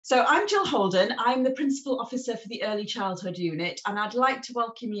So I'm Gill Holden. I'm the Principal Officer for the Early Childhood Unit, and I'd like to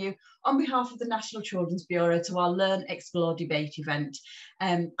welcome you on behalf of the National Children's Bureau to our Learn, Explore, Debate event.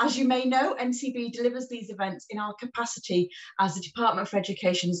 As you may know, NCB delivers these events in our capacity as the Department for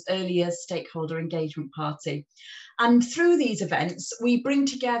Education's Early Years Stakeholder Engagement Party. And through these events, we bring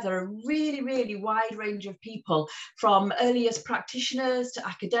together a really wide range of people, from early years practitioners to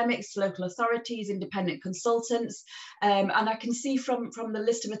academics, to local authorities, independent consultants. And I can see from the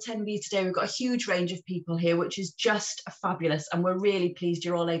list of attendees today, we've got a huge range of people here, which is just fabulous. And we're really pleased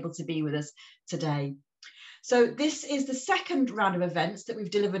you're all able to be with us today. So this is the second round of events that we've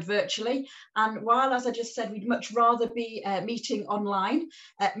delivered virtually. And while, as I just said, we'd much rather be meeting online,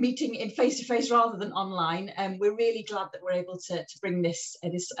 meeting in face-to-face rather than online, we're really glad that we're able to bring this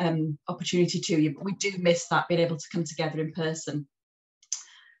opportunity to you. But we do miss that, being able to come together in person.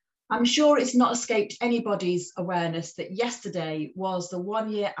 I'm sure it's not escaped anybody's awareness that yesterday was the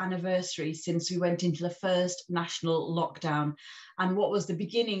 1-year anniversary since we went into the first national lockdown, and what was the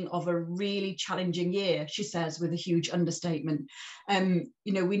beginning of a really challenging year, she says, with a huge understatement. You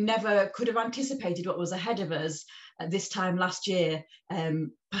know, we never could have anticipated what was ahead of us at this time last year,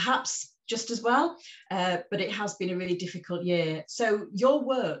 perhaps just as well, but it has been a really difficult year. So your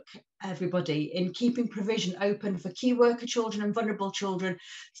work, everybody, in keeping provision open for key worker children and vulnerable children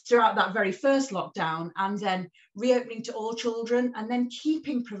throughout that very first lockdown, and then reopening to all children, and then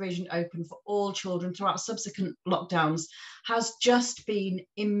keeping provision open for all children throughout subsequent lockdowns, has just been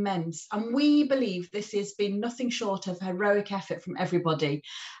immense. And we believe this has been nothing short of heroic effort from everybody.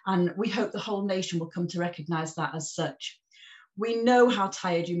 And we hope the whole nation will come to recognise that as such. We know how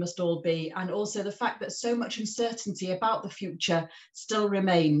tired you must all be, and also the fact that so much uncertainty about the future still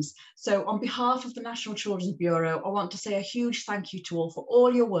remains. So on behalf of the National Children's Bureau, I want to say a huge thank you to all for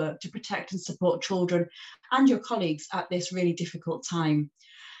all your work to protect and support children and your colleagues at this really difficult time.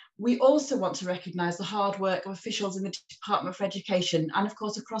 We also want to recognise the hard work of officials in the Department for Education and, of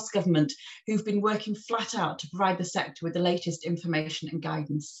course, across government, who've been working flat out to provide the sector with the latest information and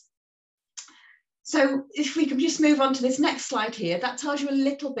guidance. So if we can just move on to this next slide here, that tells you a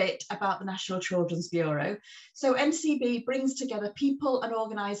little bit about the National Children's Bureau. So NCB brings together people and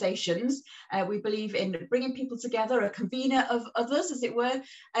organisations. We believe in bringing people together, a convener of others, as it were,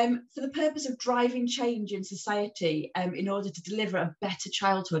 for the purpose of driving change in society in order to deliver a better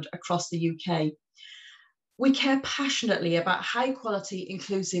childhood across the UK. We care passionately about high quality,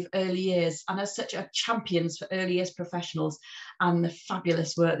 inclusive early years, and as such are champions for early years professionals and the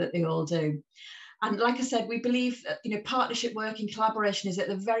fabulous work that they all do. And like I said, we believe that, you know, partnership work and collaboration is at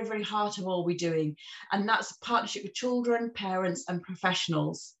the very heart of all we're doing. And that's partnership with children, parents and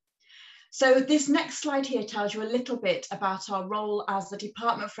professionals. So this next slide here tells you a little bit about our role as the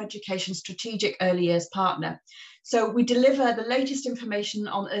Department for Education Strategic Early Years Partner. So we deliver the latest information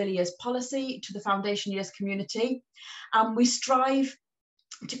on early years policy to the foundation years community, and we strive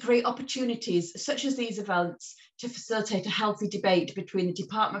to create opportunities such as these events to facilitate a healthy debate between the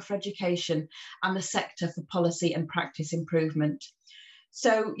Department for Education and the sector for policy and practice improvement.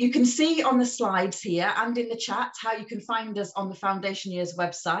 So you can see on the slides here and in the chat how you can find us on the Foundation Years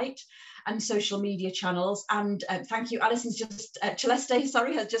website and social media channels. And thank you, Alison's just, Celeste,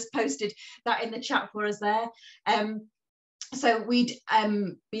 sorry, has just posted that in the chat for us there. So we'd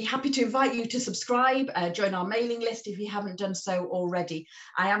be happy to invite you to subscribe, join our mailing list if you haven't done so already.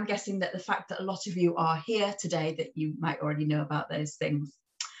 I am guessing that the fact that a lot of you are here today, that you might already know about those things.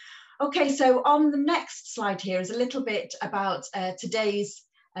 Okay, so on the next slide here is a little bit about today's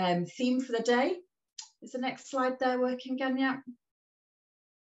theme for the day. Is the next slide there working again? Yeah.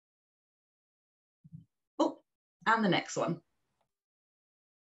 Oh, and the next one.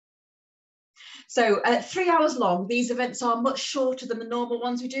 So 3 hours long, these events are much shorter than the normal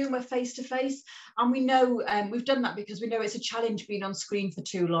ones we do, and we're face-to-face. And we know we've done that because we know it's a challenge being on screen for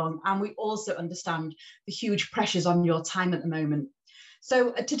too long. And we also understand the huge pressures on your time at the moment.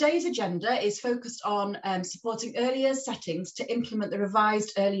 So today's agenda is focused on supporting early years settings to implement the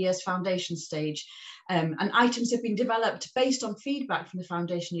revised early years foundation stage. And items have been developed based on feedback from the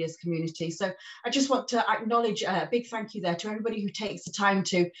foundation years community. So I just want to acknowledge a big thank you there to everybody who takes the time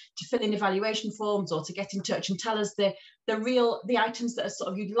to fill in evaluation forms or to get in touch and tell us the items that are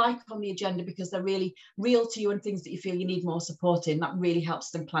sort of you'd like on the agenda, because they're really real to you and things that you feel you need more support in. That really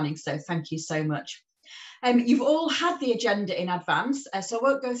helps in planning. So thank you so much. You've all had the agenda in advance, so I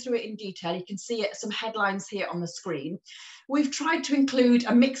won't go through it in detail. You can see some headlines here on the screen. We've tried to include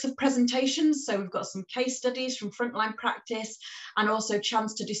a mix of presentations, so we've got some case studies from frontline practice and also a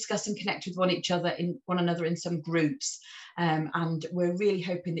chance to discuss and connect with one another in some groups. And we're really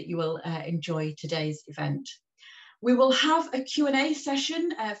hoping that you will enjoy today's event. We will have a Q&A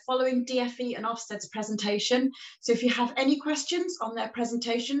session following DFE and Ofsted's presentation. So if you have any questions on their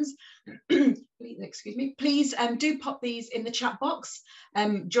presentations, excuse me, please do pop these in the chat box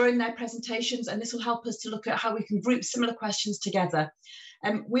during their presentations, and this will help us to look at how we can group similar questions together.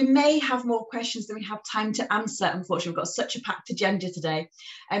 We may have more questions than we have time to answer. Unfortunately, we've got such a packed agenda today.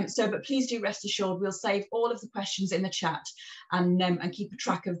 But please do rest assured, we'll save all of the questions in the chat and keep a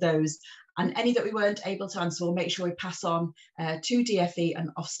track of those. And any that we weren't able to answer, we'll make sure we pass on to DFE and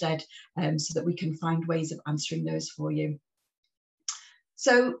Ofsted so that we can find ways of answering those for you.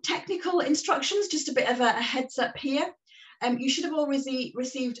 So technical instructions, just a bit of a heads up here. You should have already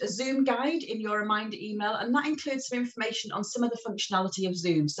received a Zoom guide in your reminder email, and that includes some information on some of the functionality of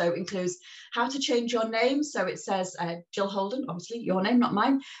Zoom. So it includes how to change your name. So it says Gill Holden, obviously your name, not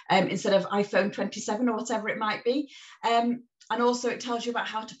mine, instead of iPhone 27 or whatever it might be. And also it tells you about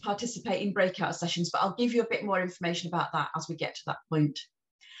how to participate in breakout sessions, but I'll give you a bit more information about that as we get to that point.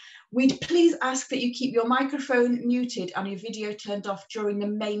 We'd please ask that you keep your microphone muted and your video turned off during the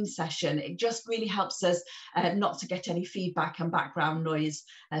main session. It just really helps us not to get any feedback and background noise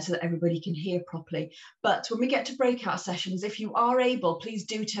so that everybody can hear properly. But when we get to breakout sessions, if you are able, please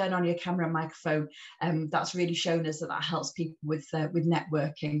do turn on your camera and microphone. That's really shown us that that helps people with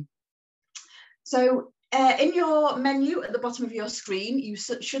networking. So in your menu at the bottom of your screen, you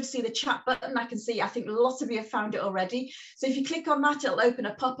should see the chat button. I can see, I think lots of you have found it already. So if you click on that, it'll open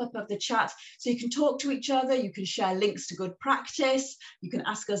a pop-up of the chat. So you can talk to each other, you can share links to good practice, you can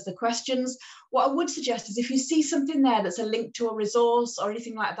ask us the questions. What I would suggest is if you see something there that's a link to a resource or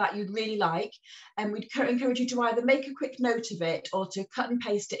anything like that you'd really like, and we'd encourage you to either make a quick note of it or to cut and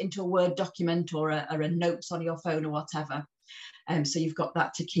paste it into a Word document or a notes on your phone or whatever. So you've got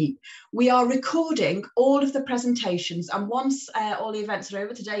that to keep. We are recording all of the presentations, and once all the events are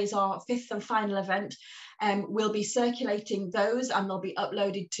over, today is our 5th and final event, we'll be circulating those and they'll be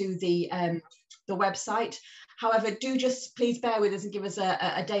uploaded to the website. However, do just please bear with us and give us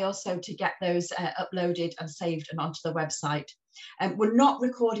a day or so to get those uploaded and saved and onto the website. We're not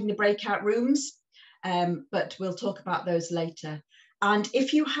recording the breakout rooms, but we'll talk about those later. And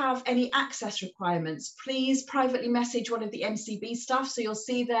if you have any access requirements, please privately message one of the NCB staff. So you'll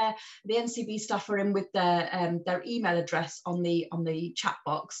see there, the NCB staff are in with their email address on the chat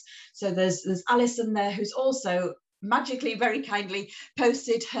box. So there's Alison there, who's also magically, very kindly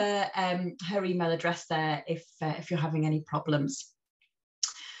posted her email address there if you're having any problems.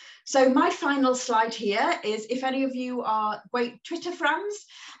 So my final slide here is, if any of you are great Twitter friends,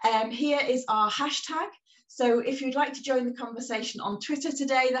 here is our hashtag. So if you'd like to join the conversation on Twitter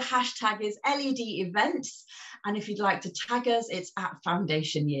today, the hashtag is LED events. And if you'd like to tag us, it's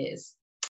 @Foundation Years.